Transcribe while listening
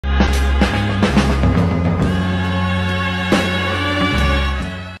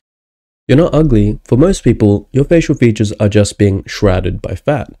You're not ugly. For most people, your facial features are just being shrouded by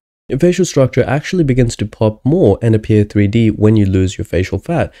fat. Your facial structure actually begins to pop more and appear 3D when you lose your facial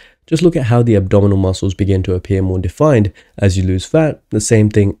fat. Just look at how the abdominal muscles begin to appear more defined as you lose fat. The same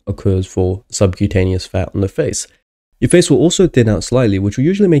thing occurs for subcutaneous fat on the face. Your face will also thin out slightly, which will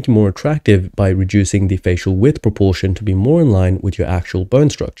usually make you more attractive by reducing the facial width proportion to be more in line with your actual bone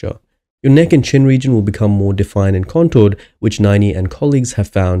structure. Your neck and chin region will become more defined and contoured, which Naini and colleagues have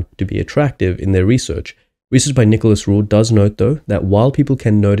found to be attractive in their research. Research by Nicholas Rule does note, though, that while people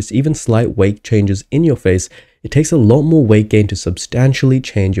can notice even slight weight changes in your face, it takes a lot more weight gain to substantially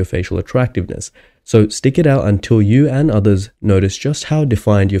change your facial attractiveness. So stick it out until you and others notice just how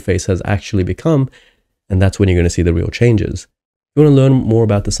defined your face has actually become, and that's when you're going to see the real changes. If you want to learn more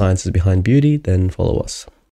about the sciences behind beauty, then follow us.